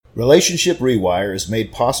Relationship Rewire is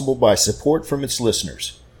made possible by support from its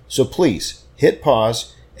listeners. So please hit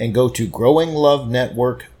pause and go to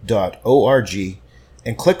growinglovenetwork.org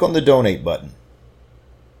and click on the donate button.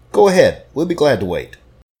 Go ahead, we'll be glad to wait.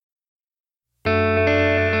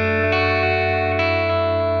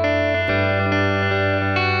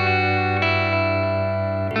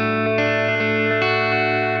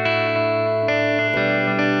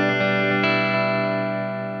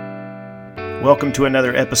 Welcome to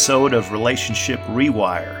another episode of Relationship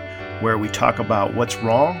Rewire, where we talk about what's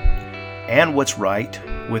wrong and what's right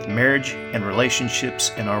with marriage and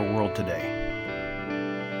relationships in our world today.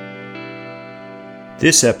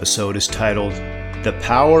 This episode is titled The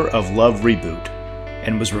Power of Love Reboot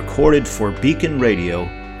and was recorded for Beacon Radio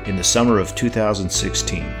in the summer of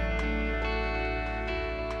 2016.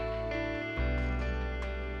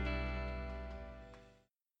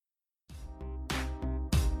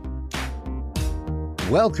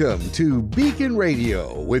 Welcome to Beacon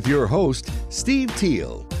Radio with your host, Steve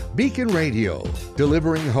Teal. Beacon Radio,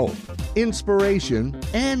 delivering hope, inspiration,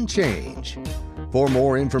 and change. For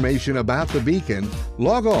more information about the Beacon,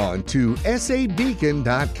 log on to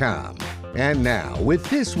sabeacon.com. And now, with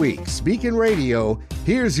this week's Beacon Radio,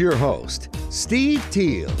 here's your host, Steve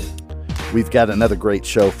Teal. We've got another great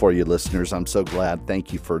show for you, listeners. I'm so glad.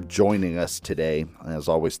 Thank you for joining us today. As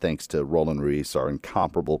always, thanks to Roland Ruiz, our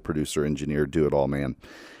incomparable producer, engineer, do-it-all man.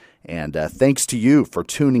 And thanks to you for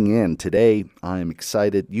tuning in. Today, I'm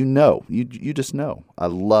excited. You just know. I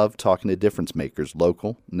love talking to difference makers,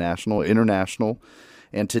 local, national, international.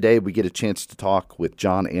 And today, we get a chance to talk with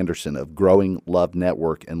John Anderson of Growing Love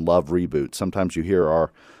Network and Love Reboot. Sometimes you hear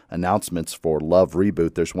our announcements for Love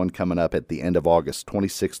Reboot. There's one coming up at the end of August,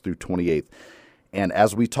 26th through 28th. And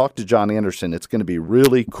as we talk to John Anderson, it's going to be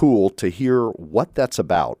really cool to hear what that's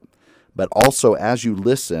about. But also, as you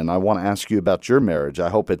listen, I want to ask you about your marriage. I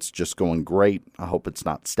hope it's just going great. I hope it's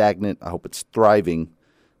not stagnant. I hope it's thriving.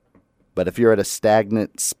 But if you're at a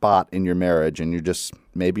stagnant spot in your marriage and you're just,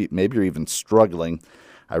 maybe you're even struggling,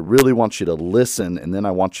 I really want you to listen, and then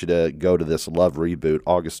I want you to go to this Love Reboot,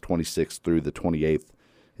 August 26th through the 28th.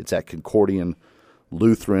 It's at Concordian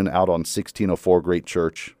Lutheran out on 1604 Great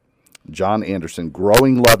Church. John Anderson,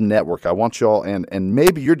 Growing Love Network. I want you all, and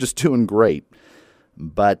maybe you're just doing great,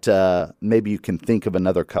 but maybe you can think of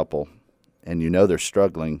another couple, and you know they're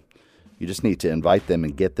struggling. You just need to invite them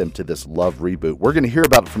and get them to this Love Reboot. We're going to hear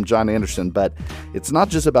about it from John Anderson, but it's not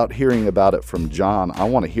just about hearing about it from John. I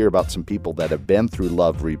want to hear about some people that have been through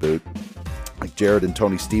Love Reboot, like Jared and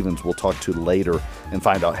Tony Stevens we'll talk to later and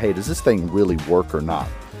find out, hey, does this thing really work or not?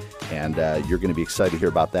 And you're going to be excited to hear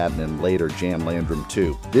about that, and then later, Jan Landrum,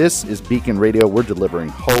 too. This is Beacon Radio. We're delivering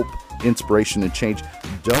hope, inspiration, and change.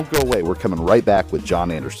 Don't go away. We're coming right back with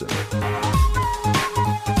John Anderson.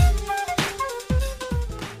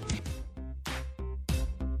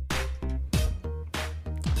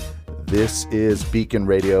 This is Beacon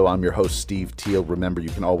Radio. I'm your host, Steve Teal. Remember,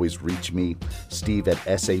 you can always reach me, Steve at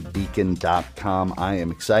sabeacon.com. I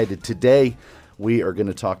am excited. Today, we are going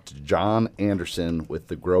to talk to John Anderson with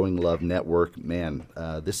the Growing Love Network. Man,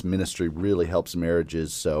 this ministry really helps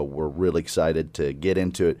marriages, so we're really excited to get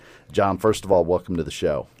into it. John, first of all, welcome to the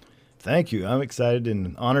show. Thank you. I'm excited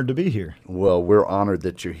and honored to be here. Well, we're honored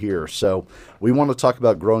that you're here. So we want to talk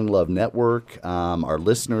about Growing Love Network. Our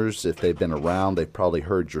listeners, if they've been around, they've probably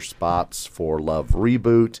heard your spots for Love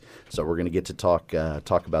Reboot. So we're going to get to talk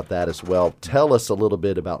about that as well. Tell us a little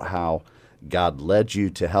bit about how God led you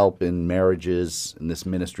to help in marriages in this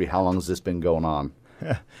ministry. How long has this been going on?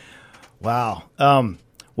 Wow.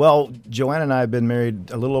 Well, Joanna and I have been married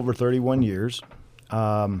a little over 31 years.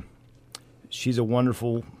 She's a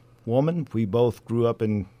wonderful woman. We both grew up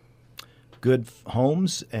in good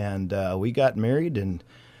homes, and we got married and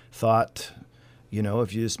thought,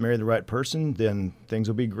 if you just marry the right person, then things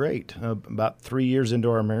will be great. About 3 years into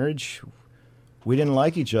our marriage, we didn't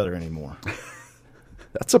like each other anymore.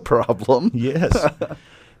 That's a problem. Yes.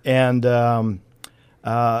 And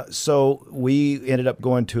so we ended up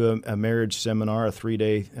going to a marriage seminar, a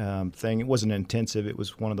 3-day thing. It wasn't intensive. It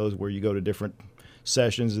was one of those where you go to different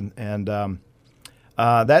sessions. And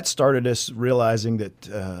that started us realizing that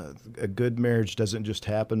a good marriage doesn't just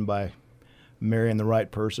happen by marrying the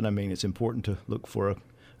right person. I mean, it's important to look for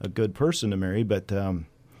a good person to marry, but love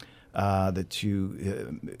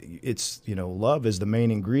is the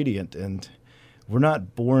main ingredient, and we're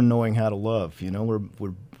not born knowing how to love.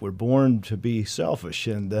 We're born to be selfish,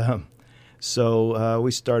 and so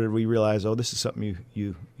we realized, this is something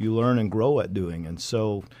you learn and grow at doing, and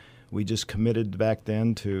so we just committed back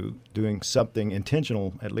then to doing something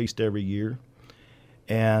intentional at least every year.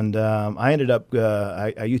 And I ended up,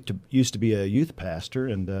 I used to be a youth pastor,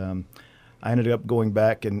 and I ended up going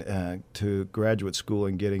back and to graduate school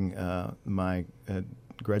and getting my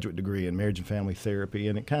graduate degree in marriage and family therapy,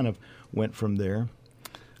 and it kind of went from there.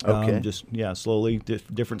 Okay. Slowly,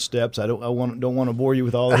 different steps. I don't want to bore you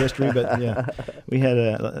with all the history, but yeah, we had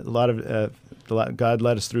a lot of God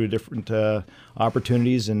led us through different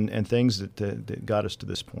opportunities and things that got us to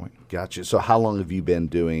this point. Gotcha. So how long have you been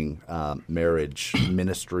doing marriage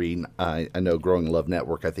ministry? I know Growing Love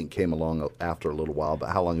Network, I think, came along after a little while, but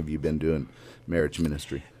how long have you been doing marriage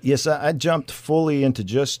ministry? Yes, I jumped fully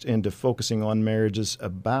into focusing on marriages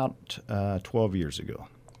about 12 years ago.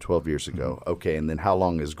 12 years ago. Okay, and then how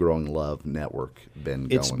long has Growing Love Network been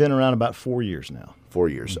going? It's been around about 4 years now. 4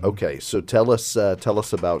 years. Mm-hmm. Okay, so tell us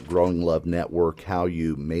about Growing Love Network, how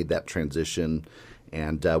you made that transition,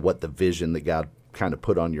 and what the vision that God kind of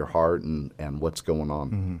put on your heart, and what's going on.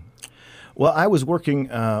 Mm-hmm. Well, I was working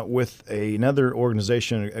with another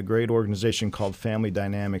organization, a great organization called Family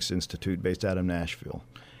Dynamics Institute, based out of Nashville,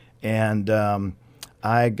 and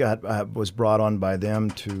I was brought on by them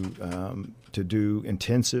to do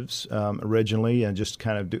intensives originally, and just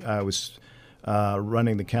kind of I was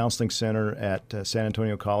running the counseling center at San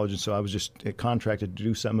Antonio College, and so I was just contracted to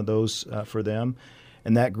do some of those for them,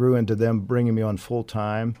 and that grew into them bringing me on full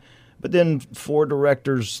time. But then 4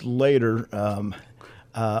 directors later,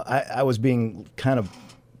 I was being kind of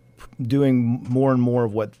doing more and more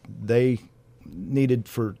of what they needed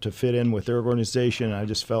to fit in with their organization. I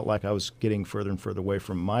just felt like I was getting further and further away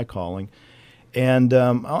from my calling. And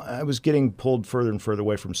I was getting pulled further and further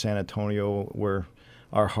away from San Antonio, where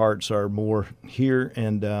our hearts are more here.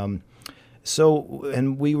 And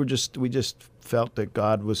we just felt that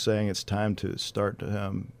God was saying it's time to start,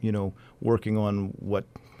 working on what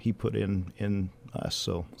He put in us.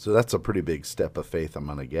 So that's a pretty big step of faith, I'm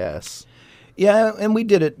gonna guess. Yeah, and we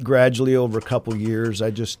did it gradually over a couple years.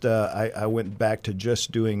 I just I went back to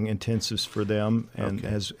just doing intensives for them, and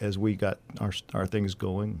okay. as we got our things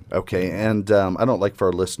going. Okay, and I don't like for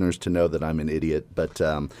our listeners to know that I'm an idiot, but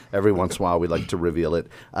every once in a while we like to reveal it.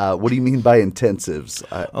 What do you mean by intensives?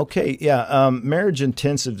 Marriage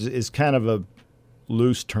intensives is kind of a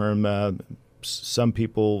loose term. Some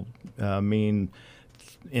people mean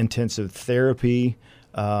intensive therapy.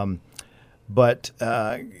 But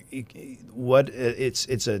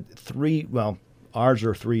it's a 3. Well, ours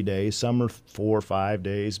are 3 days. Some are 4 or 5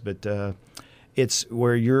 days. But it's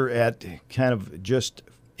where you're at kind of just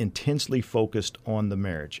intensely focused on the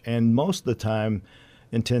marriage. And most of the time,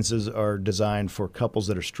 intensives are designed for couples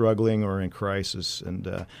that are struggling or in crisis,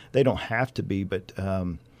 and they don't have to be. But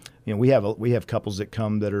we have couples that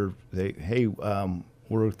come that are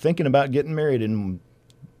we're thinking about getting married, and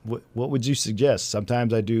what would you suggest?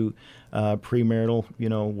 Sometimes I do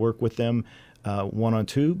premarital, work with them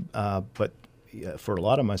 1-on-2. But for a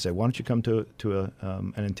lot of them, I say, why don't you come to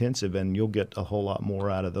an intensive, and you'll get a whole lot more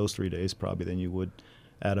out of those 3 days probably than you would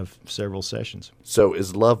out of several sessions. So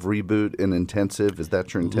is Love Reboot an intensive? Is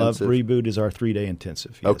that your intensive? Love Reboot is our 3-day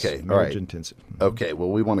intensive. Yes, okay, marriage all right. intensive. Okay, well,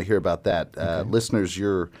 we want to hear about that. Okay. Listeners,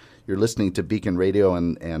 you're listening to Beacon Radio,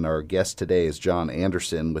 and our guest today is John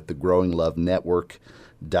Anderson with the Growing Love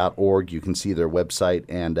Network.org. You can see their website,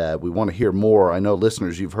 and we want to hear more. I know,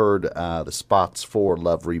 listeners, you've heard the spots for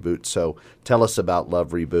Love Reboot, so tell us about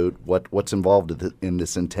Love Reboot. What's involved in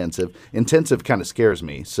this intensive? Intensive kind of scares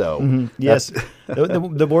me. So yes,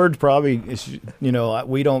 the word probably is,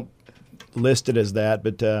 we don't list it as that,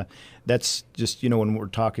 but that's just when we're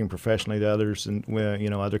talking professionally to others and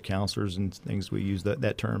other counselors and things, we use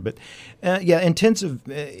that term. But intensive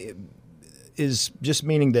is just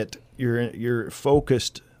meaning that you're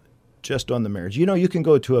focused just on the marriage. You can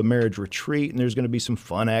go to a marriage retreat, and there's going to be some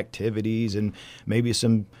fun activities and maybe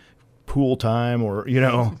some pool time, or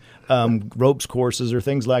ropes courses or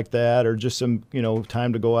things like that, or just some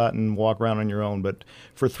time to go out and walk around on your own. But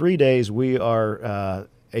for 3 days, we are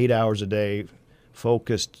 8 hours a day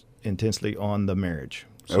focused intensely on the marriage.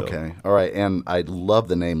 So. Okay, all right, and I love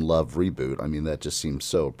the name Love Reboot. I mean, that just seems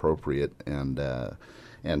so appropriate and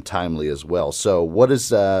timely as well. So what is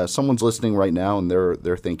someone's listening right now, and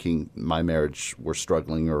they're thinking, my marriage, we're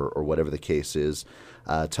struggling, or whatever the case is.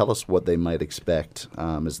 Tell us what they might expect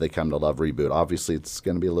as they come to Love Reboot. Obviously, it's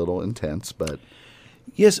going to be a little intense, but...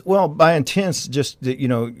 Yes, well, by intense, just,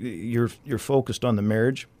 you're focused on the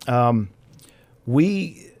marriage.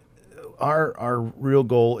 Our real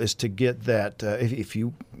goal is to get that, if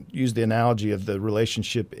you use the analogy of the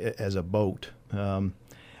relationship as a boat,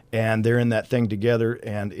 and they're in that thing together,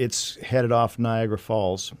 and it's headed off Niagara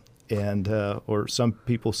Falls, and or some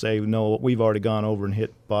people say, no, we've already gone over and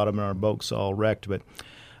hit bottom, and our boat's all wrecked. But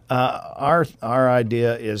Our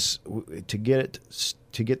idea is to get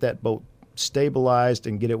that boat stabilized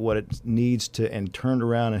and get it what it needs to, and turned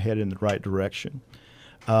around and head in the right direction.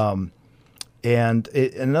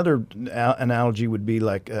 Another analogy would be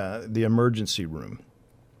like the emergency room.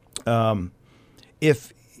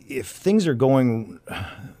 If things are going,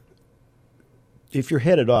 if you're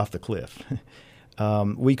headed off the cliff,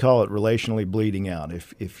 we call it relationally bleeding out.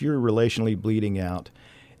 If you're relationally bleeding out,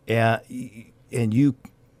 and you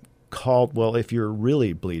called, well, if you're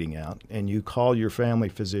really bleeding out and you call your family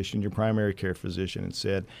physician, your primary care physician, and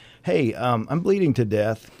said, hey, I'm bleeding to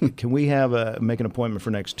death. Can we make an appointment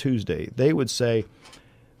for next Tuesday? They would say,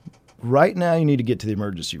 right now you need to get to the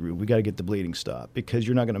emergency room. We got to get the bleeding stopped, because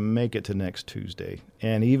you're not going to make it to next Tuesday.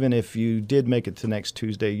 And even if you did make it to next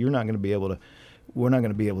Tuesday, we're not going to be able to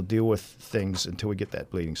deal with things until we get that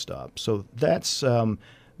bleeding stopped. So that's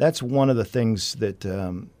one of the things that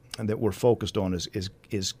we're focused on is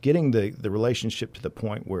getting the relationship to the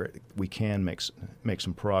point where we can make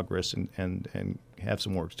some progress and have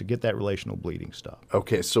some work to get that relational bleeding stopped.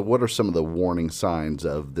 Okay, so what are some of the warning signs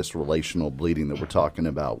of this relational bleeding that we're talking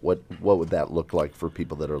about? What would that look like for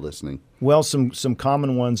people that are listening? Well, some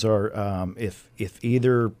common ones are if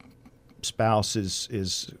either spouse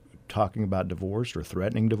is talking about divorce or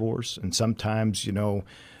threatening divorce, and sometimes,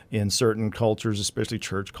 in certain cultures, especially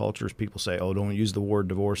church cultures, people say, oh, don't use the word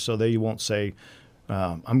divorce. So they won't say,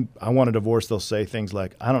 I want a divorce. They'll say things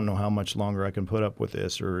like, I don't know how much longer I can put up with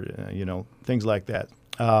this, or, things like that.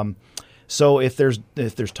 So if there's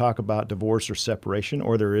talk about divorce or separation,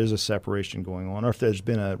 or there is a separation going on, or if there's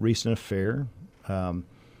been a recent affair,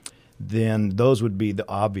 then those would be the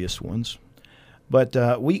obvious ones. But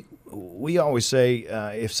we always say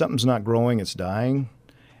if something's not growing, it's dying.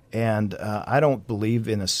 And I don't believe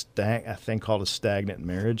in a thing called a stagnant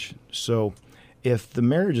marriage. So if the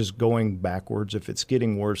marriage is going backwards, if it's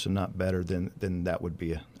getting worse and not better, then that would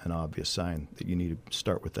be an obvious sign that you need to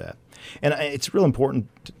start with that. And it's real important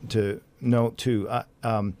to note, too,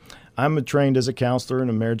 I'm trained as a counselor and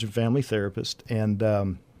a marriage and family therapist. And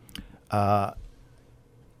a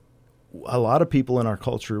lot of people in our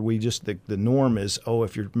culture, the norm is,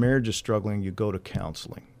 if your marriage is struggling, you go to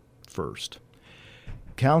counseling first.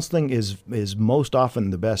 Counseling is most often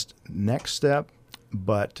the best next step,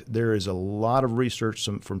 but there is a lot of research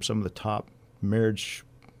from some of the top marriage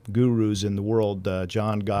gurus in the world,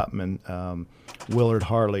 John Gottman, Willard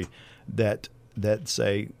Harley, that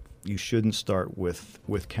say you shouldn't start with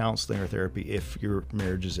counseling or therapy if your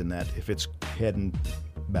marriage is if it's heading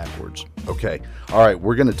backwards. Okay. All right.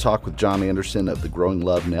 We're going to talk with John Anderson of the Growing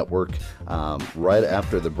Love Network right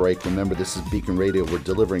after the break. Remember, this is Beacon Radio. We're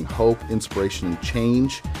delivering hope, inspiration, and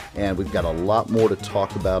change, and we've got a lot more to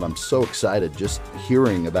talk about. I'm so excited just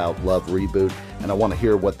hearing about Love Reboot, and I want to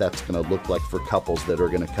hear what that's going to look like for couples that are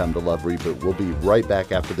going to come to Love Reboot. We'll be right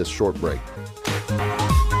back after this short break.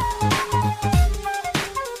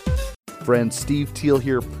 Friends, Steve Teal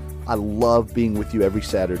here. I love being with you every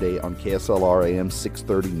Saturday on KSLR AM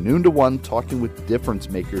 630, noon to 1, talking with difference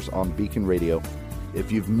makers on Beacon Radio.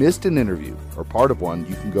 If you've missed an interview or part of one,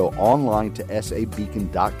 you can go online to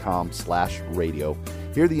sabeacon.com/radio.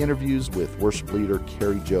 Hear the interviews with worship leader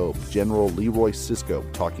Carrie Job, General Leroy Sisko,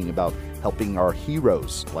 talking about helping our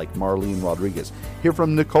heroes like Marlene Rodriguez. Hear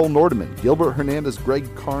from Nicole Nordeman, Gilbert Hernandez,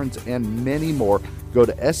 Greg Carnes, and many more. Go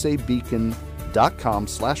to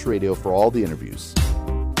sabeacon.com/radio for all the interviews.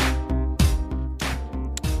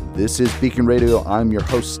 This is Beacon Radio. I'm your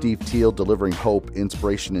host, Steve Teal, delivering hope,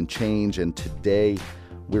 inspiration, and change. And today,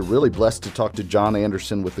 we're really blessed to talk to John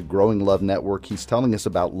Anderson with the Growing Love Network. He's telling us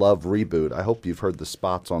about Love Reboot. I hope you've heard the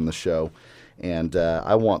spots on the show. And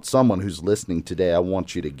I want someone who's listening today, I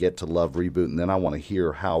want you to get to Love Reboot, and then I want to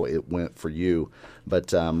hear how it went for you.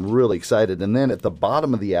 But I'm really excited. And then at the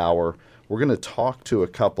bottom of the hour, we're going to talk to a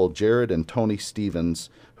couple, Jared and Tony Stevens,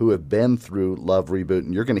 who have been through Love Reboot,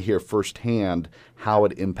 and you're going to hear firsthand how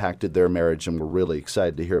it impacted their marriage, and we're really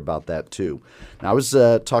excited to hear about that too. Now, I was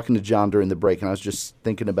talking to John during the break, and I was just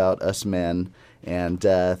thinking about us men and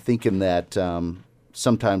thinking that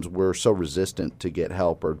sometimes we're so resistant to get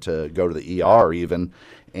help or to go to the ER even,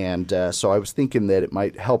 and so I was thinking that it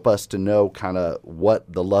might help us to know kind of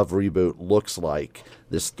what the Love Reboot looks like,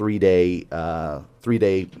 this three-day,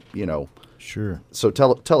 Sure. So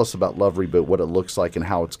tell us about Love Reboot, what it looks like, and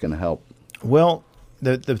how it's going to help. Well,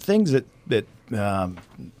 the things that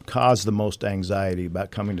cause the most anxiety about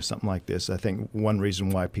coming to something like this, I think one reason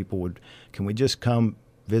why people can we just come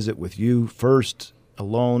visit with you first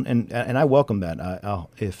alone? And I welcome that.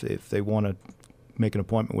 If they want to make an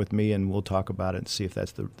appointment with me, and we'll talk about it and see if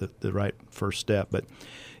that's the right first step. But,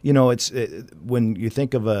 you know, when you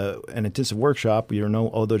think of an intensive workshop, you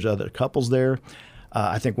know, there's other couples there.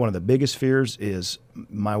 I think one of the biggest fears is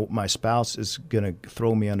my spouse is going to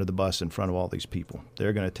throw me under the bus in front of all these people.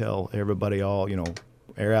 They're going to tell everybody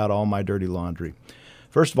air out all my dirty laundry.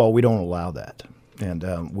 First of all, we don't allow that.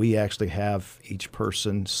 And we actually have each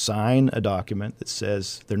person sign a document that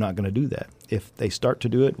says they're not going to do that. If they start to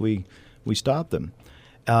do it, we stop them.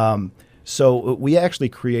 So we actually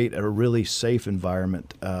create a really safe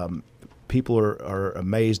environment. People are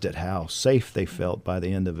amazed at how safe they felt by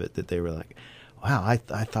the end of it, that they were like, wow, I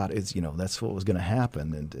thought that's what was going to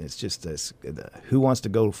happen. And it's just this, who wants to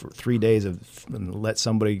go for 3 days and let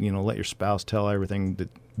somebody, let your spouse tell everything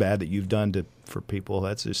bad that you've done for people?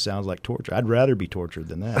 That just sounds like torture. I'd rather be tortured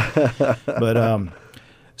than that. But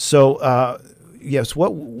yes,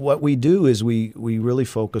 what we do is we really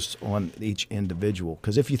focus on each individual,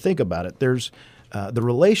 because if you think about it, there's a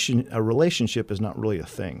relationship is not really a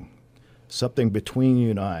thing. Something between you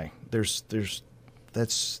and I. That's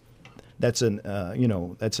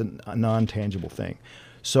a non-tangible thing.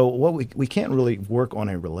 So we can't really work on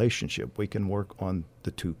a relationship. We can work on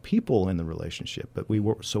the two people in the relationship, but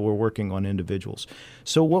we're working on individuals.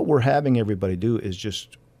 So what we're having everybody do is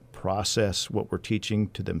just process what we're teaching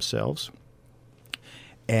to themselves.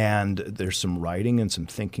 And there's some writing and some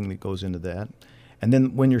thinking that goes into that. And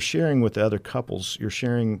then when you're sharing with the other couples, you're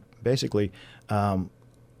sharing basically,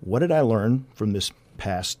 what did I learn from this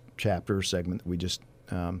past chapter segment that we just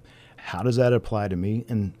how does that apply to me?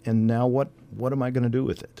 And now what am I going to do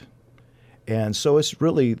with it? And so it's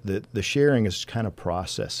really the sharing is kind of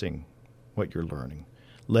processing what you're learning,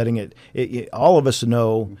 letting it all of us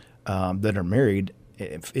know that are married,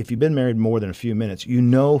 if you've been married more than a few minutes, you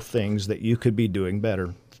know things that you could be doing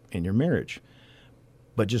better in your marriage.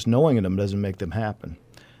 But just knowing them doesn't make them happen.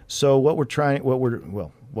 So we're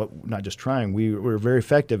very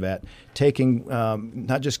effective at taking,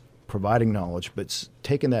 not just providing knowledge, but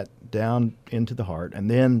taking that down into the heart and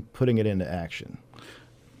then putting it into action.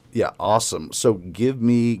 Yeah, awesome. So give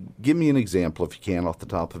me an example, if you can, off the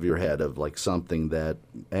top of your head, of like something that,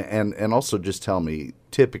 and also just tell me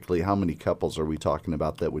typically how many couples are we talking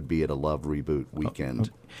about that would be at a Love Reboot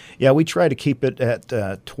weekend? Yeah, we try to keep it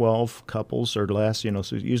at 12 couples or less,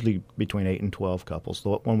 so usually between 8 and 12 couples. The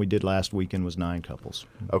one we did last weekend was 9 couples.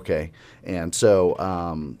 Okay. And so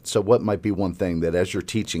what might be one thing that as you're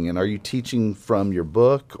teaching, and are you teaching from your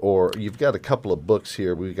book, or you've got a couple of books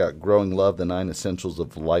here. We've got Growing Love, The 9 Essentials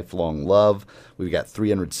of Lifelong Love. We've got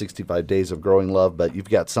 365 Days of Growing Love, but you've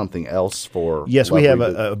got something else for Yes, Love we have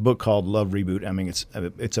Reboot. a book called Love Reboot. I mean,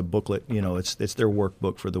 it's a booklet, it's their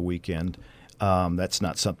workbook for the weekend. That's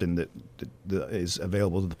not something that is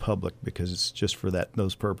available to the public because it's just for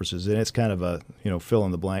those purposes. And it's kind of a, fill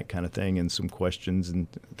in the blank kind of thing, and some questions and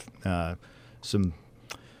I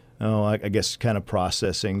guess kind of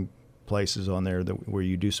processing places on there where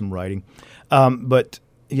you do some writing. But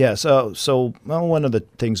yeah, so one of the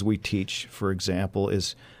things we teach, for example,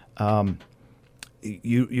 is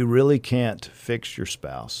you really can't fix your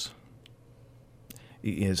spouse.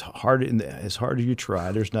 As hard as you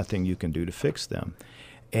try, there's nothing you can do to fix them,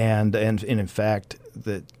 and in fact,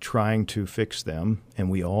 that trying to fix them, and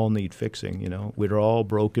we all need fixing. We're all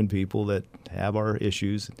broken people that have our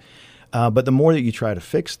issues, but the more that you try to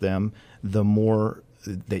fix them, the more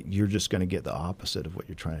that you're just going to get the opposite of what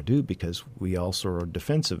you're trying to do, because we also are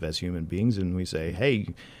defensive as human beings, and we say, hey,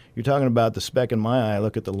 you're talking about the speck in my eye,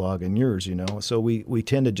 look at the log in yours, So we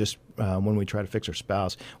tend to just, when we try to fix our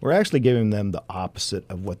spouse, we're actually giving them the opposite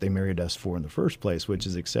of what they married us for in the first place, which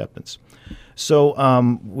is acceptance. So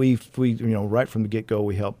we right from the get-go,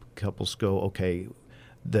 we help couples go, okay,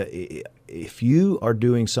 if you are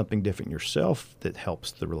doing something different yourself that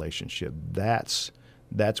helps the relationship, that's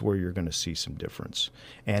where you're going to see some difference.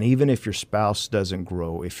 And even if your spouse doesn't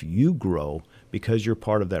grow, if you grow because you're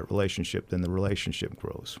part of that relationship, then the relationship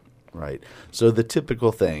grows. Right. So the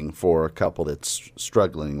typical thing for a couple that's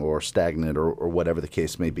struggling or stagnant or whatever the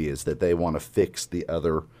case may be is that they want to fix the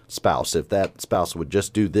other spouse. If that spouse would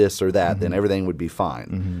just do this or that, then everything would be fine.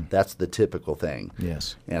 Mm-hmm. That's the typical thing.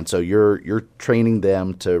 Yes. And so you're training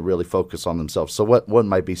them to really focus on themselves. So what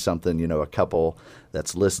might be something, a couple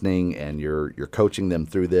that's listening and you're coaching them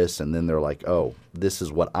through this, and then they're like, oh, this is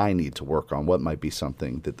what I need to work on. What might be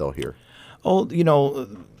something that they'll hear? Oh,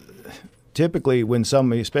 typically when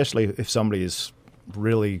especially if somebody is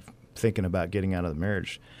really thinking about getting out of the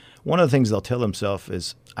marriage, one of the things they'll tell themselves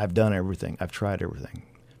is, I've done everything. I've tried everything.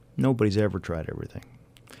 Nobody's ever tried everything.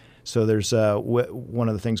 So there's one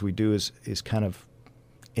of the things we do is kind of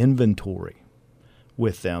inventory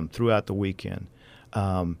with them throughout the weekend.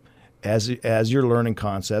 as you're learning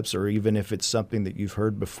concepts, or even if it's something that you've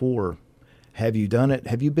heard before, have you done it?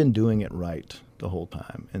 Have you been doing it right the whole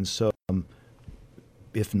time? And so,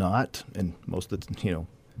 if not, and most of the,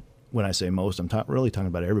 when I say most, I'm really talking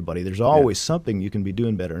about everybody. There's always something you can be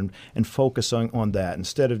doing better, and focus on that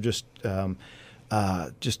instead of just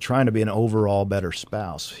trying to be an overall better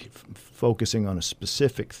spouse, focusing on a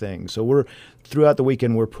specific thing. So throughout the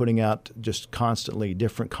weekend, we're putting out just constantly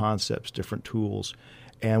different concepts, different tools.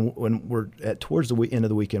 And when we're towards the end of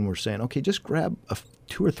the weekend, we're saying, okay, just grab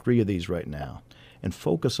 2 or 3 of these right now and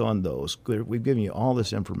focus on those. We've given you all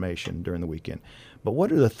this information during the weekend, but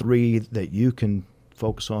what are the 3 that you can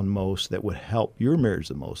focus on most that would help your marriage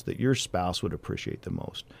the most, that your spouse would appreciate the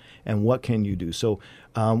most, and what can you do? So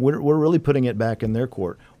we're really putting it back in their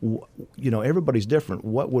court. Everybody's different.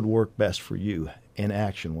 What would work best for you in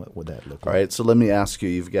action? What would that look like? All right, so let me ask you,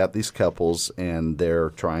 you've got these couples and they're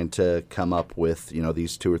trying to come up with,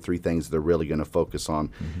 these 2 or 3 things they're really going to focus on.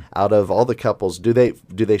 Mm-hmm. Out of all the couples, do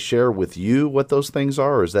they share with you what those things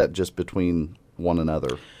are, or is that just between one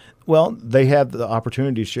another? Well, they have the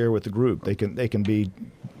opportunity to share with the group. They can be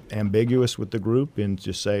ambiguous with the group and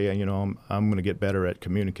just say, I'm going to get better at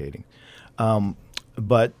communicating.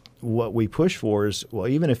 But what we push for is, well,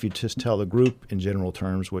 even if you just tell the group in general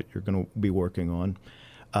terms what you're going to be working on,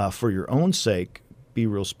 for your own sake, be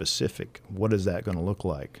real specific. What is that going to look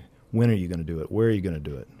like? When are you going to do it? Where are you going to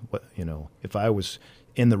do it? If I was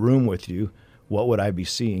in the room with you, what would I be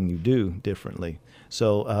seeing you do differently?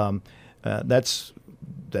 So that's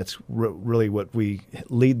really what we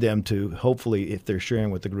lead them to. Hopefully, if they're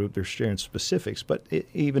sharing with the group, they're sharing specifics. But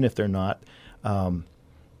even if they're not,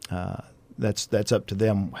 that's up to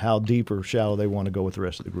them how deep or shallow they want to go with the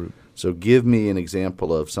rest of the group. So give me an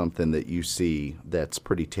example of something that you see that's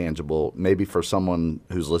pretty tangible, maybe for someone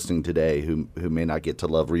who's listening today who may not get to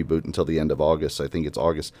Love Reboot until the end of August. I think it's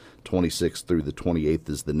August 26th through the 28th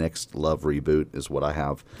is the next Love Reboot is what I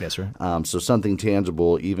have. That's right. So something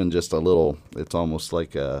tangible, even just a little, it's almost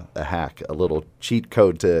like a hack, a little cheat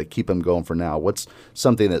code to keep them going for now. What's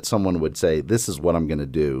something that someone would say, this is what I'm going to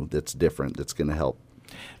do that's different, that's going to help?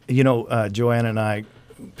 Joanna and I,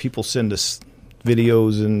 people send us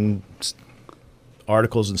videos and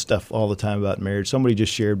articles and stuff all the time about marriage. Somebody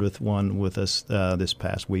just shared one with us this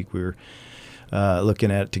past week. We were looking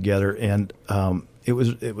at it together, and it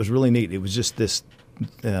was really neat. It was just this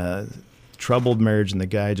troubled marriage, and the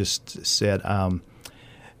guy just said,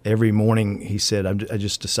 every morning, he said, I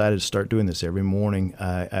just decided to start doing this every morning.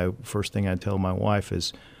 First thing I tell my wife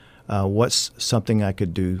is, what's something I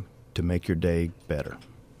could do to make your day better?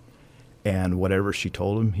 And whatever she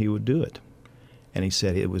told him, he would do it. And he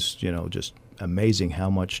said it was, just amazing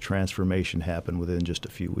how much transformation happened within just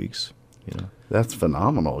a few weeks. That's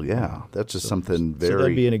phenomenal. Yeah, that's just something very. So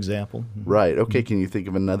that'd be an example, right? Okay, can you think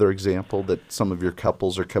of another example that some of your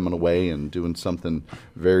couples are coming away and doing something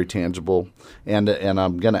very tangible? And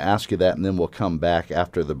I'm going to ask you that, and then we'll come back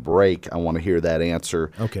after the break. I want to hear that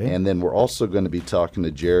answer. Okay. And then we're also going to be talking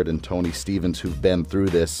to Jared and Tony Stevens, who've been through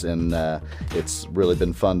this, and it's really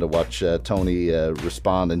been fun to watch Tony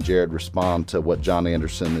respond and Jared respond to what John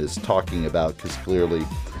Anderson is talking about, because clearly.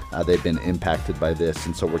 They've been impacted by this,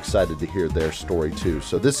 and so we're excited to hear their story too.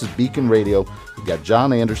 So this is Beacon Radio. We've got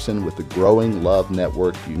John Anderson with the Growing Love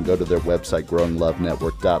Network. You can go to their website,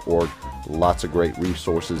 growinglovenetwork.org. Lots of great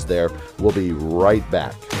resources there. We'll be right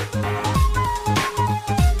back.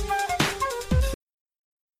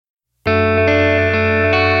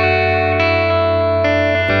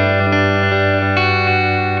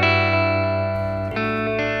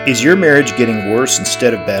 Is your marriage getting worse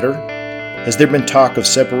instead of better? Has there been talk of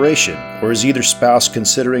separation, or is either spouse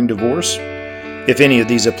considering divorce? If any of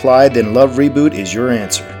these apply, then Love Reboot is your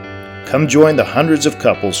answer. Come join the hundreds of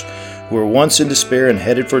couples who were once in despair and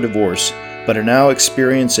headed for divorce, but are now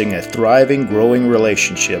experiencing a thriving, growing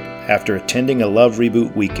relationship after attending a Love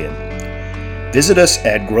Reboot weekend. Visit us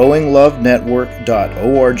at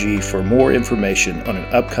growinglovenetwork.org for more information on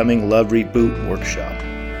an upcoming Love Reboot workshop.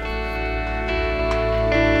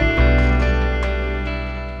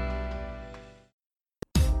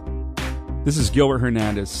 This is Gilbert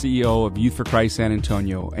Hernandez, CEO of Youth for Christ San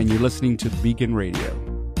Antonio, and you're listening to Beacon Radio.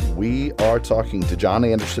 We are talking to John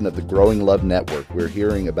Anderson of the Growing Love Network. We're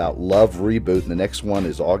hearing about Love Reboot, and the next one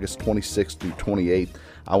is August 26th through 28th.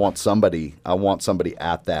 I want somebody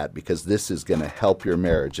at that, because this is going to help your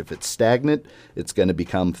marriage. If it's stagnant, it's going to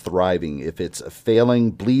become thriving. If it's a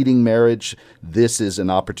failing, bleeding marriage, this is an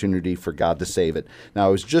opportunity for God to save it. Now, I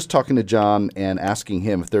was just talking to John and asking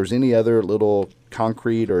him if there's any other little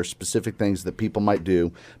concrete or specific things that people might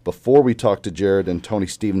do before we talk to Jared and Tony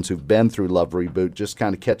Stevens, who've been through Love Reboot. Just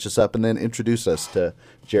kind of catch us up and then introduce us to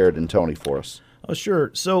Jared and Tony for us. Oh,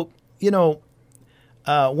 sure. So,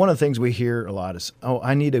 one of the things we hear a lot is,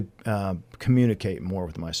 I need to communicate more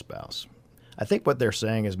with my spouse. I think what they're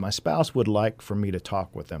saying is my spouse would like for me to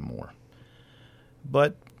talk with them more.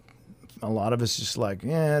 But a lot of us just like,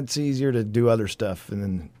 it's easier to do other stuff and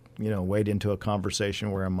then, wade into a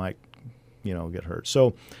conversation where I might, get hurt.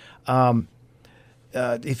 So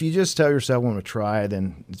if you just tell yourself, I'm going to try,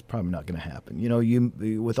 then it's probably not going to happen.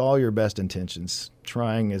 You with all your best intentions,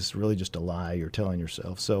 trying is really just a lie you're telling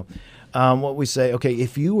yourself. So what we say, okay,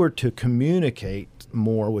 if you were to communicate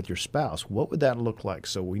more with your spouse, what would that look like?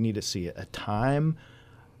 So we need to see a time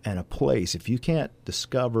and a place. If you can't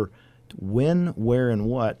discover when, where, and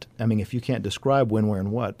what, if you can't describe when, where,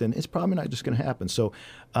 and what, then it's probably not just going to happen. So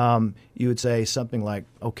you would say something like,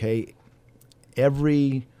 okay,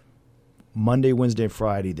 every Monday, Wednesday,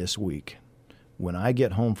 Friday this week, when I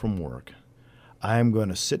get home from work, I'm going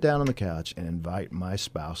to sit down on the couch and invite my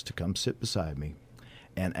spouse to come sit beside me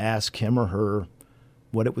and ask him or her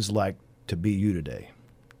what it was like to be you today.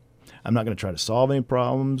 I'm not going to try to solve any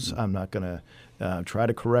problems. I'm not going to try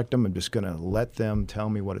to correct them. I'm just going to let them tell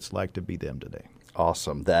me what it's like to be them today.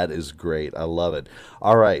 Awesome. That is great. I love it.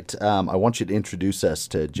 All right. I want you to introduce us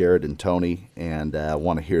to Jared and Tony, and I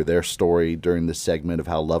want to hear their story during this segment of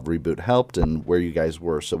how Love Reboot helped and where you guys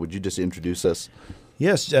were. So would you just introduce us?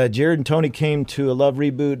 Yes. Jared and Tony came to a Love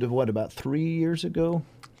Reboot of about 3 years ago?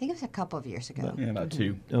 I think it was a couple of years ago. Yeah, about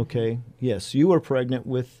 2. Okay. Yes. You were pregnant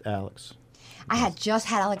with Alex. I had just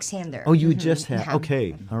had Alexander. Oh, you just had. Yeah.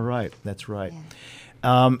 Okay. All right. That's right.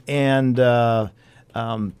 Yeah.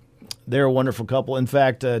 They're a wonderful couple. In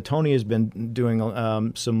fact, Tony has been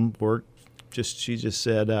doing some work. She just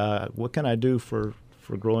said, what can I do for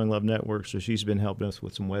Growing Love Network? So she's been helping us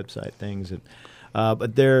with some website things. And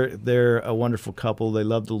but they're a wonderful couple. They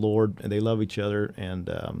love the Lord and they love each other. And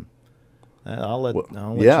I'll let you take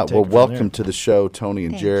it from welcome there. to the show, Tony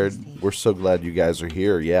and Thank you, Jared. Steve. We're so glad you guys are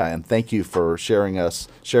here. Yeah, and thank you for sharing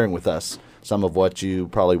with us some of what you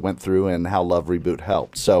probably went through and how Love Reboot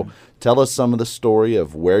helped. So tell us some of the story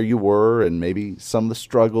of where you were and maybe some of the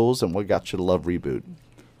struggles and what got you to Love Reboot.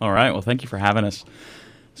 All right. Well, thank you for having us.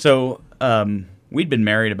 So we'd been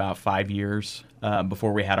married about 5 years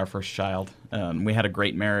before we had our first child. We had a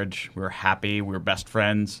great marriage. We were happy. We were best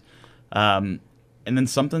friends. And then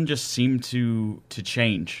something just seemed to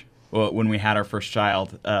change when we had our first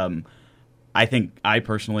child. I think I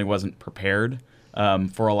personally wasn't prepared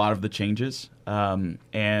for a lot of the changes.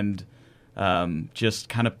 And just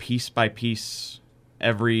kind of piece by piece,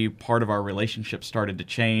 every part of our relationship started to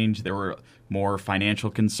change. There were more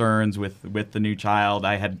financial concerns with the new child.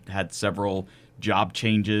 I had several job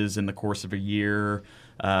changes in the course of a year.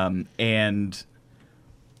 And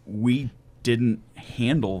we didn't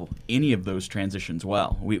handle any of those transitions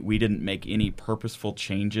well. We didn't make any purposeful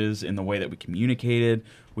changes in the way that we communicated.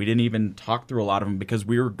 We didn't even talk through a lot of them because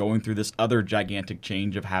we were going through this other gigantic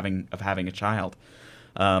change of having a child.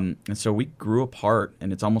 And so we grew apart,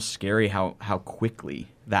 and it's almost scary how quickly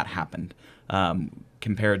that happened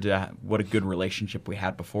compared to what a good relationship we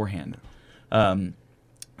had beforehand.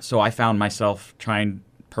 So I found myself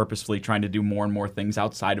purposefully trying to do more and more things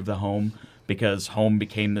outside of the home because home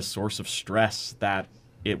became this source of stress that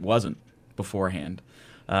it wasn't beforehand.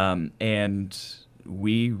 And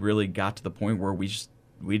we really got to the point where we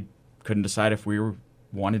couldn't decide if we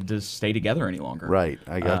wanted to stay together any longer. Right,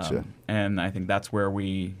 I gotcha. And I think that's where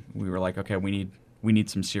we were like, okay, we need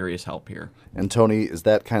some serious help here. And Tony, is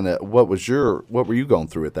that kind of what were you going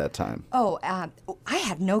through at that time? Oh, I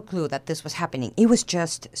had no clue that this was happening. It was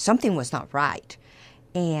just something was not right.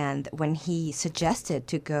 And when he suggested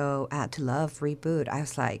to go to Love Reboot, I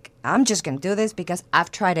was like, I'm just going to do this because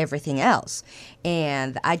I've tried everything else.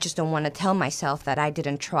 And I just don't want to tell myself that I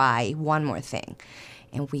didn't try one more thing.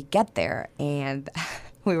 And we get there, and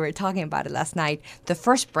we were talking about it last night. The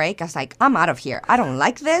first break, I was like, I'm out of here. I don't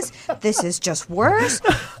like this. This is just worse.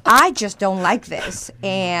 I just don't like this.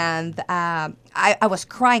 And I was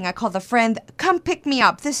crying. I called a friend, come pick me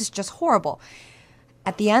up. This is just horrible.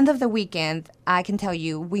 At the end of the weekend, I can tell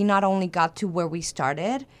you, we not only got to where we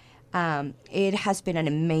started, it has been an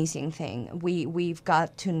amazing thing. We've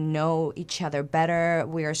got to know each other better.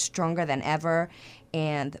 We are stronger than ever.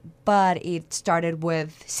 But it started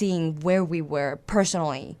with seeing where we were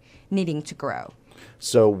personally needing to grow.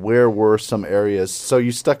 So where were some areas? So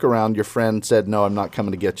you stuck around. Your friend said, no, I'm not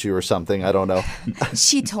coming to get you or something. I don't know.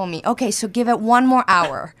 She told me, okay, so give it 1 more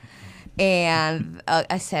hour. And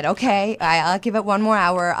I said, okay, I'll give it 1 more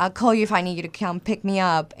hour. I'll call you if I need you to come pick me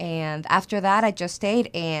up. And after that, I just stayed,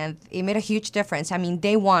 and it made a huge difference. I mean,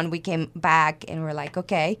 day 1, we came back, and we're like,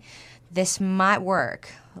 okay, this might work.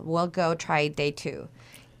 We'll go try day 2.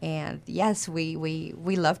 And yes, we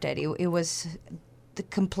loved it. It was the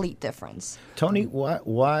complete difference. Tony,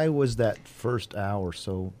 why was that first hour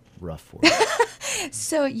so rough for you?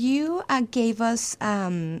 So you gave us,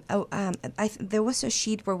 there was a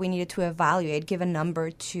sheet where we needed to evaluate, give a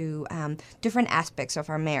number to different aspects of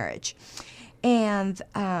our marriage. And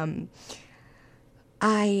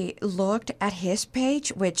I looked at his page,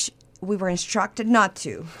 which we were instructed not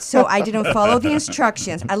to. So I didn't follow the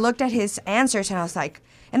instructions. I looked at his answers, and I was like,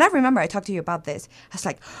 and I remember I talked to you about this. I was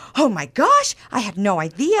like, oh my gosh, I had no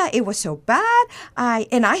idea. It was so bad.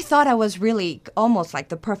 I thought I was really almost like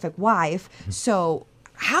the perfect wife. So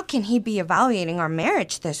how can he be evaluating our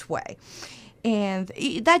marriage this way? And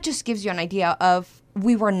that just gives you an idea of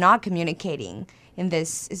we were not communicating in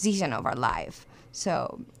this season of our life.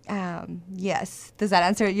 So, yes. Does that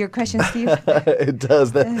answer your question, Steve? It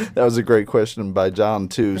does. That was a great question by John,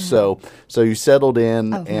 too. So you settled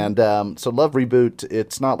in, and so Love Reboot,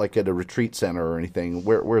 it's not like at a retreat center or anything.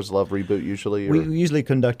 Where's Love Reboot usually? We usually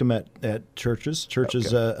conduct them at churches.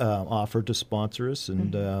 Churches offer to sponsor us,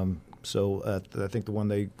 and so I think the one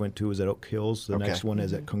they went to was at Oak Hills. The next one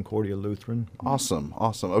is at Concordia Lutheran. Awesome.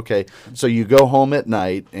 Okay. So you go home at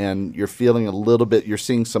night and you're feeling a little bit, you're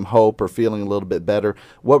seeing some hope or feeling a little bit better.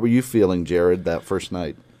 What were you feeling, Jared, that first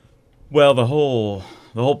night? Well, the whole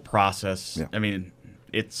process, I mean,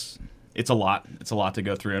 it's a lot. It's a lot to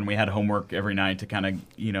go through. And we had homework every night to kind of,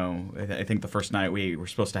 I think the first night we were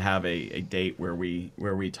supposed to have a date where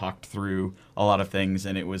we talked through a lot of things.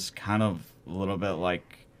 And it was kind of a little bit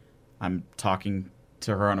like, I'm talking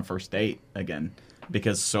to her on a first date again,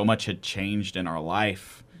 because so much had changed in our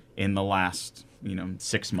life in the last,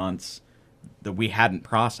 6 months that we hadn't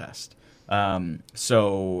processed.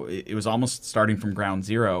 So it was almost starting from ground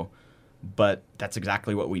zero, but that's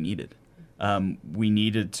exactly what we needed. We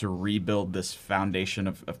needed to rebuild this foundation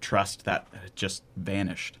of trust that had just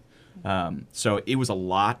vanished. So it was a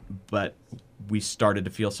lot, but we started to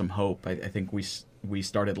feel some hope. I think we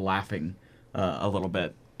started laughing a little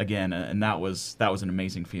bit again, and that was an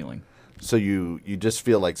amazing feeling. So you just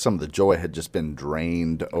feel like some of the joy had just been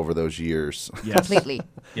drained over those years. Yes. Completely.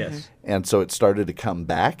 Yes. And so it started to come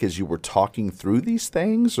back as you were talking through these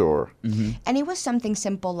things, or? Mm-hmm. And it was something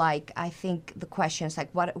simple like, I think the questions like,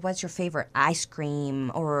 what's your favorite ice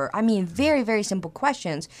cream? Or, very, very simple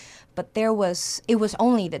questions. But it was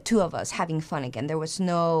only the two of us having fun again. There was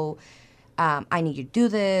no, I need you to do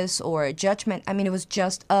this, or judgment. It was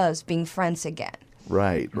just us being friends again.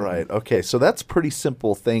 Right. Okay, so that's pretty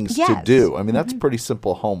simple things Yes. to do. That's pretty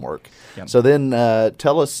simple homework. Yep. So then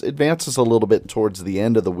advance us a little bit towards the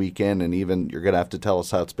end of the weekend, and even you're going to have to tell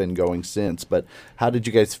us how it's been going since. But how did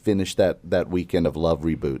you guys finish that weekend of Love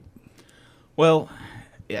Reboot? Well,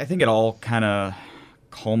 I think it all kind of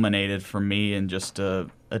culminated for me in just a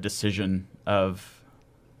decision of,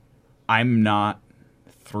 I'm not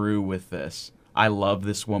through with this. I love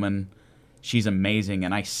this woman. She's amazing,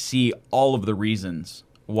 and I see all of the reasons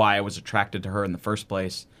why I was attracted to her in the first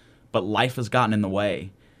place, but life has gotten in the way.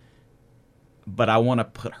 But I want to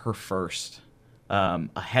put her first,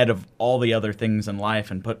 ahead of all the other things in life,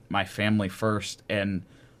 and put my family first, and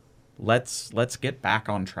let's get back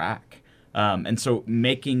on track. And so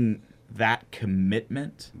making that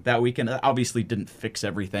commitment that weekend obviously didn't fix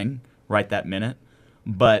everything right that minute,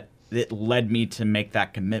 but it led me to make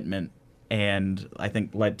that commitment. And I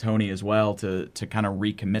think led Tony as well to kind of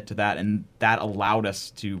recommit to that. And that allowed us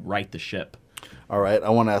to right the ship. All right. I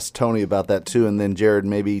want to ask Tony about that too. And then Jared,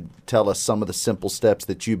 maybe tell us some of the simple steps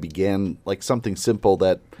that you began, like something simple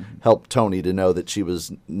that helped Tony to know that she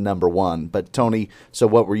was number one. But Tony, so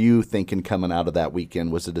what were you thinking coming out of that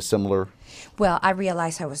weekend? Was it a similar? Well, I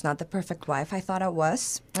realized I was not the perfect wife I thought I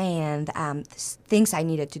was, and things I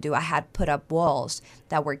needed to do. I had put up walls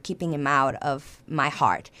that were keeping him out of my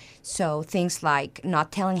heart. So things like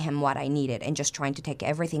not telling him what I needed and just trying to take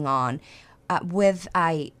everything on.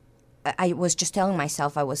 I was just telling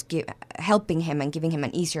myself I was helping him and giving him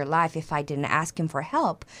an easier life if I didn't ask him for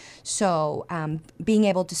help. So being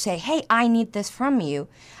able to say, hey, I need this from you,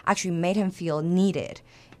 actually made him feel needed.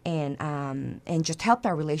 and just helped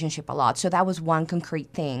our relationship a lot. So that was one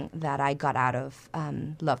concrete thing that I got out of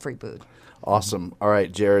Love Reboot. Awesome. All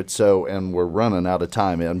right, Jared. So, and we're running out of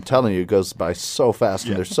time. I'm telling you, it goes by so fast,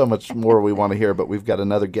 and there's so much more we want to hear, but we've got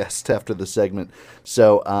another guest after the segment.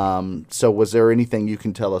 So, so was there anything you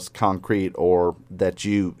can tell us concrete or that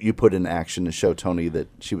you put in action to show Tony that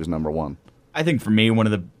she was number one? I think for me, one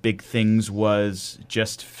of the big things was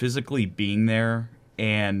just physically being there,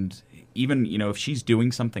 and even, if she's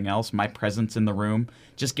doing something else, my presence in the room,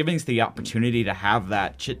 just giving us the opportunity to have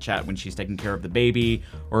that chit-chat when she's taking care of the baby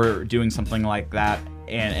or doing something like that,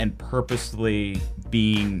 and purposely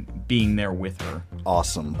being there with her.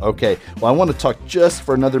 Awesome. Okay. Well, I want to talk just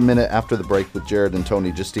for another minute after the break with Jared and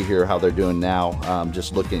Tony, just to hear how they're doing now.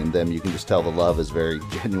 Just looking at them, you can just tell the love is very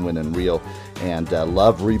genuine and real. And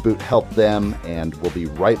Love Reboot helped them. And we'll be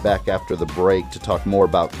right back after the break to talk more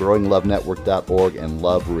about growinglovenetwork.org and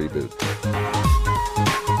Love Reboot.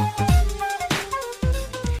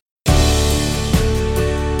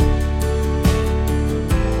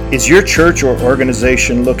 Is your church or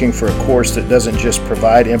organization looking for a course that doesn't just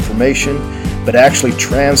provide information, but actually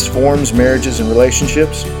transforms marriages and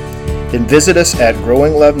relationships? Then visit us at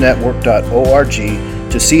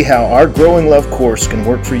growinglovenetwork.org to see how our Growing Love course can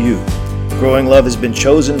work for you. Growing Love has been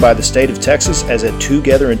chosen by the state of Texas as a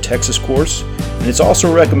Together in Texas course, and it's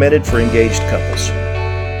also recommended for engaged couples.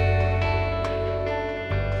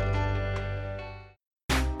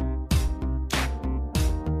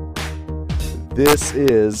 This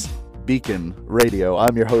is Beacon Radio.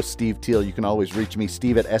 I'm your host, Steve Teal. You can always reach me,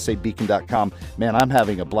 Steve at sabeacon.com. Man, I'm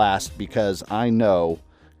having a blast because I know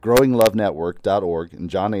growinglovenetwork.org and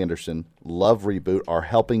John Anderson, Love Reboot, are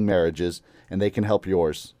helping marriages, and they can help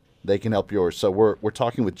yours. They can help yours. So we're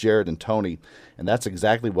talking with Jared and Tony, and that's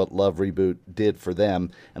exactly what Love Reboot did for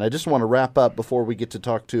them. And I just want to wrap up before we get to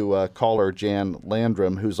talk to caller Jan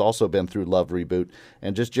Landrum, who's also been through Love Reboot.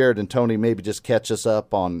 And just Jared and Tony, maybe just catch us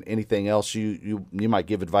up on anything else you might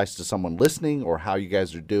give advice to someone listening or how you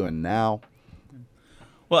guys are doing now.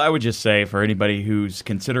 Well, I would just say for anybody who's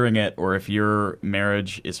considering it, or if your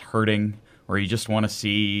marriage is hurting, or you just want to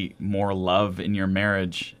see more love in your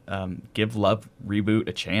marriage, give Love Reboot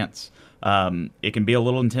a chance. It can be a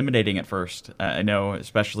little intimidating at first, I know,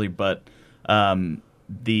 especially, but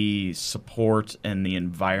the support and the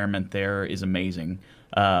environment there is amazing.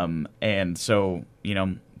 And so,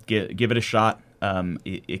 give it a shot.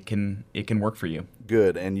 It can work for you.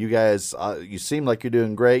 Good. And you guys, you seem like you're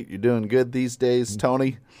doing great. You're doing good these days,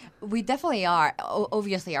 Tony. We definitely are.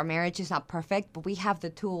 Obviously, our marriage is not perfect, but we have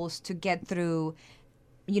the tools to get through,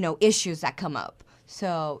 issues that come up.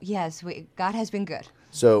 So, yes, God has been good.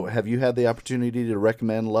 So have you had the opportunity to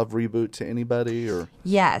recommend Love Reboot to anybody? Or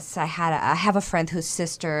Yes, I have a friend whose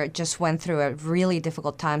sister just went through a really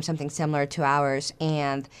difficult time, something similar to ours,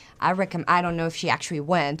 and I don't know if she actually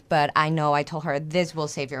went, but I know I told her this will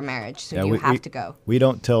save your marriage, so you have to go. We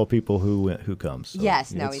don't tell people who comes. So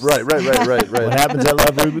yes, no. It's right. What happens at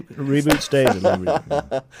Love Reboot stays at Love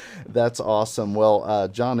Reboot. That's awesome. Well,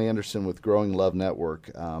 John Anderson with Growing Love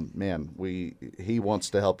Network, man, he wants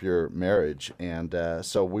to help your marriage, and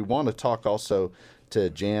so we want to talk also to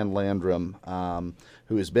Jan Landrum,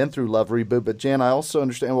 who has been through Love Reboot. But Jan, I also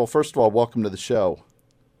understand. Well, first of all, welcome to the show.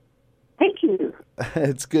 Thank you.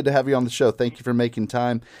 It's good to have you on the show. Thank you for making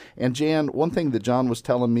time. And Jan, one thing that John was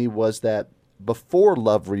telling me was that before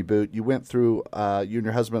Love Reboot, you went through, you and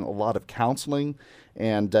your husband, a lot of counseling.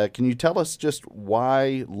 And can you tell us just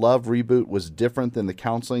why Love Reboot was different than the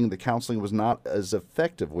counseling? The counseling was not as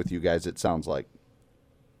effective with you guys, it sounds like.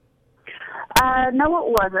 No,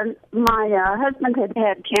 it wasn't. My husband had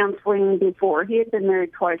had counseling before. He had been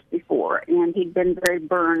married twice before, and he'd been very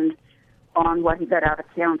burned on what he got out of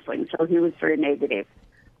counseling, so he was very negative.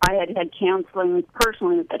 I had had counseling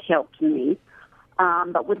personally that helped me,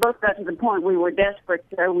 but we both got to the point we were desperate,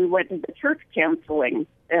 so we went into church counseling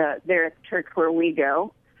there at the church where we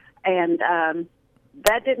go, and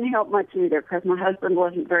that didn't help much either because my husband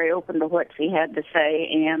wasn't very open to what she had to say,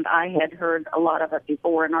 and I had heard a lot of it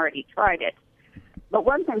before and already tried it. But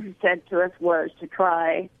one thing he said to us was to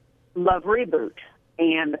try Love Reboot.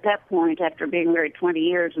 And at that point, after being married 20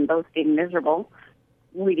 years and both being miserable,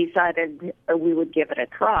 we decided we would give it a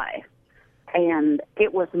try. And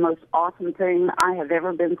it was the most awesome thing I have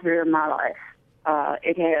ever been through in my life.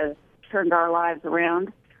 It has turned our lives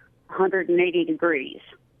around 180 degrees.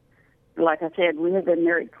 Like I said, we had been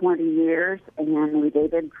married 20 years, and we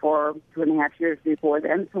dated for 2.5 years before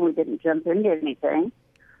then, so we didn't jump into anything.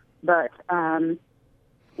 But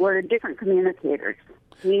we're different communicators.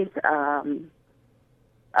 He's a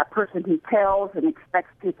person who tells and expects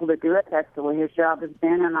people to do it. That's the way his job has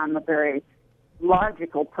been, and I'm a very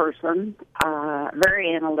logical person,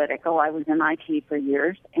 very analytical. I was in IT for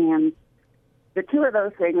years, and the two of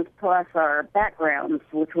those things, plus our backgrounds,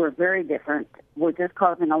 which were very different, were just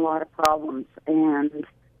causing a lot of problems, and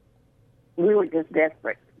we were just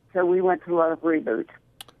desperate. So we went to Love Reboot.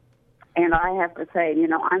 And I have to say,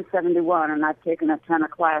 I'm 71, and I've taken a ton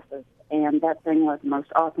of classes, and that thing was the most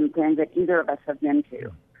awesome thing that either of us have been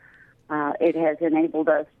to. It has enabled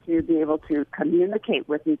us to be able to communicate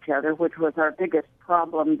with each other, which was our biggest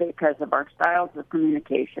problem because of our styles of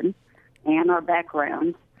communication and our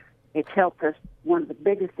backgrounds. It's helped us. One of the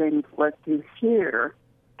biggest things was to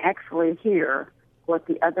actually hear what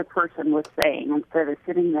the other person was saying instead of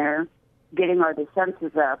sitting there getting our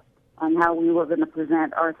defenses up on how we were going to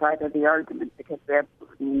present our side of the argument because we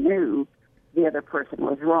absolutely knew the other person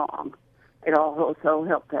was wrong. It also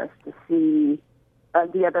helped us to see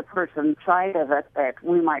the other person's side of it, that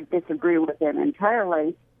we might disagree with them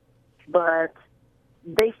entirely, but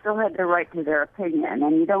they still had the right to their opinion,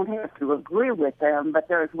 and you don't have to agree with them, but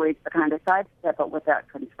there's ways to kind of sidestep it without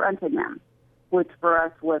confronting them, which for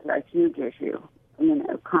us was a huge issue,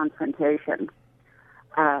 confrontation.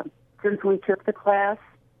 Since we took the class,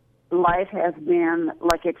 life has been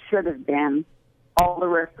like it should have been all the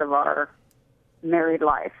rest of our married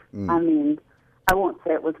life. I won't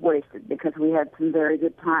say it was wasted because we had some very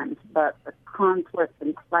good times, but the conflicts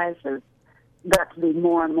and clashes got to be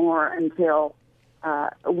more and more until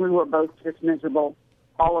we were both just miserable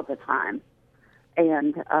all of the time.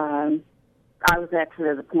 And I was actually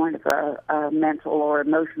at the point of a mental or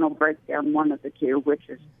emotional breakdown, one of the two, which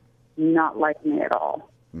is not like me at all.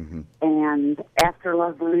 Mm-hmm. And after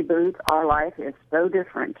Love Reboot, our life is so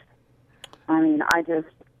different. I just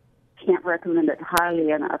can't recommend it highly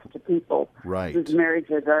enough to people whose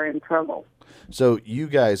marriages are in trouble. So you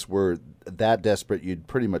guys were that desperate, you'd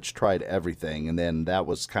pretty much tried everything, and then that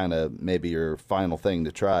was kind of maybe your final thing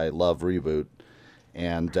to try, Love Reboot.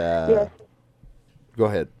 And yes. Go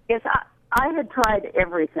ahead. Yes, I had tried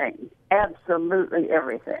everything, absolutely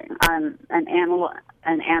everything. I'm an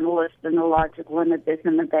analyst and a logical and a this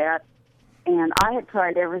and a that. And I had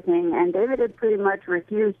tried everything, and David had pretty much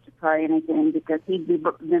refused to try anything because he'd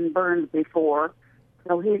been burned before.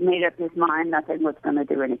 So he'd made up his mind nothing was going to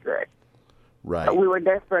do any good. Right. But we were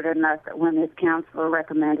desperate enough that when his counselor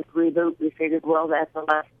recommended Reboot, we figured, well, that's the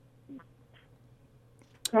last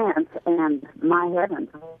chance, and my heavens.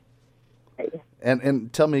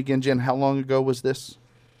 And tell me again, Jen, how long ago was this?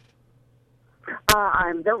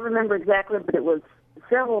 I don't remember exactly, but it was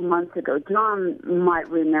several months ago. John might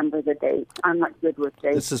remember the date. I'm not good with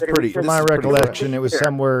dates. This is pretty. From my recollection, it was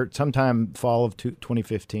sometime fall of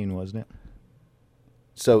 2015, wasn't it?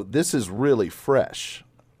 So this is really fresh,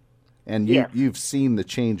 and you've seen the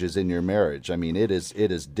changes in your marriage. It is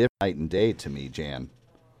different night and day to me, Jan.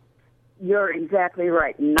 You're exactly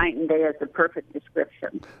right. Night and day is the perfect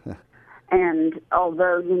description. And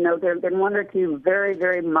although, there have been one or two very,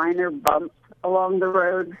 very minor bumps along the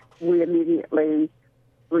road, we immediately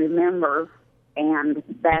remember and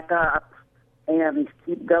back up and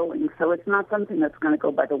keep going. So it's not something that's going to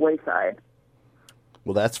go by the wayside.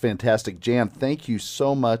 Well, that's fantastic. Jan, thank you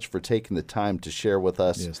so much for taking the time to share with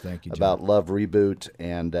us about Love Reboot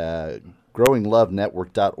and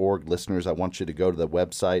growinglovenetwork.org. Listeners, I want you to go to the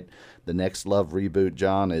website. The next Love Reboot,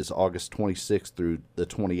 John, is August 26th through the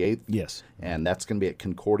 28th. Yes. And that's going to be at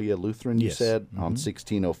Concordia Lutheran, you said, on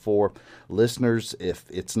 1604. Listeners, if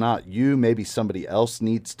it's not you, maybe somebody else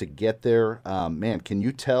needs to get there. Man, can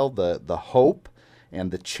you tell the hope and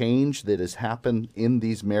the change that has happened in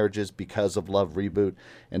these marriages because of Love Reboot?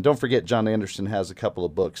 And don't forget, John Anderson has a couple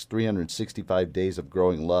of books, 365 Days of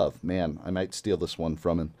Growing Love. Man, I might steal this one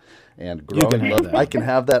from him. And Growing Love. I can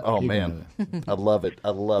have that? Oh, man. I love it. I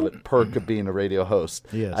love it. Perk of being a radio host.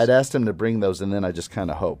 Yes. I'd asked him to bring those, and then I just kind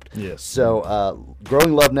of hoped. Yes. So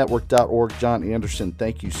growinglovenetwork.org. John Anderson,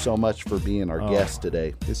 thank you so much for being our guest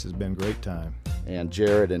today. This has been a great time. And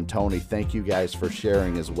Jared and Tony, thank you guys for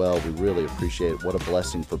sharing as well. We really appreciate it. What a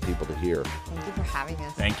blessing for people to hear. Thank you for having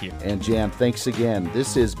us. Thank you. And Jan, thanks again.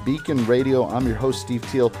 This is Beacon Radio. I'm your host, Steve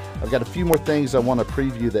Teal. I've got a few more things I want to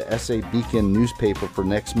preview the SA Beacon newspaper for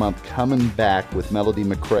next month coming back with Melody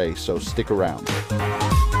McCrae, so stick around.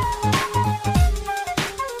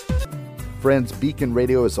 Friends, Beacon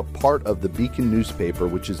Radio is a part of the Beacon newspaper,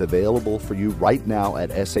 which is available for you right now at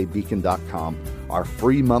sabeacon.com. Our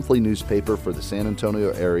free monthly newspaper for the San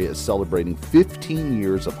Antonio area is celebrating 15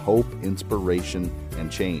 years of hope, inspiration,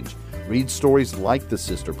 and change. Read stories like the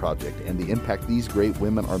Sister Project and the impact these great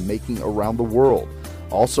women are making around the world.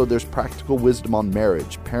 Also, there's practical wisdom on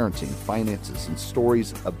marriage, parenting, finances, and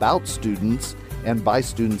stories about students and by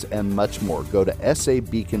students, and much more. Go to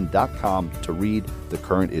sabeacon.com to read the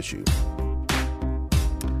current issue.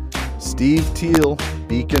 Steve Teal,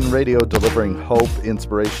 Beacon Radio, delivering hope,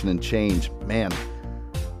 inspiration, and change. Man,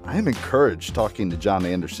 I am encouraged talking to John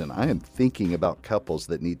Anderson. I am thinking about couples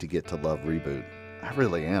that need to get to Love Reboot. I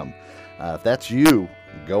really am. If that's you,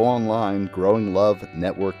 go online,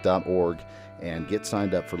 growinglovenetwork.org, and get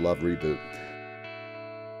signed up for Love Reboot.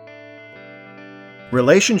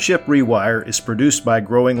 Relationship Rewire is produced by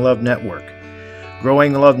Growing Love Network.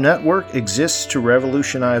 Growing Love Network exists to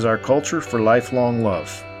revolutionize our culture for lifelong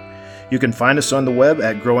love. You can find us on the web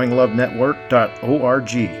at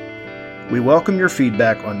growinglovenetwork.org. We welcome your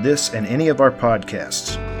feedback on this and any of our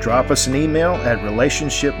podcasts. Drop us an email at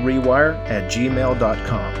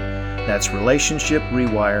relationshiprewire@gmail.com. That's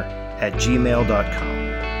relationshiprewire@gmail.com.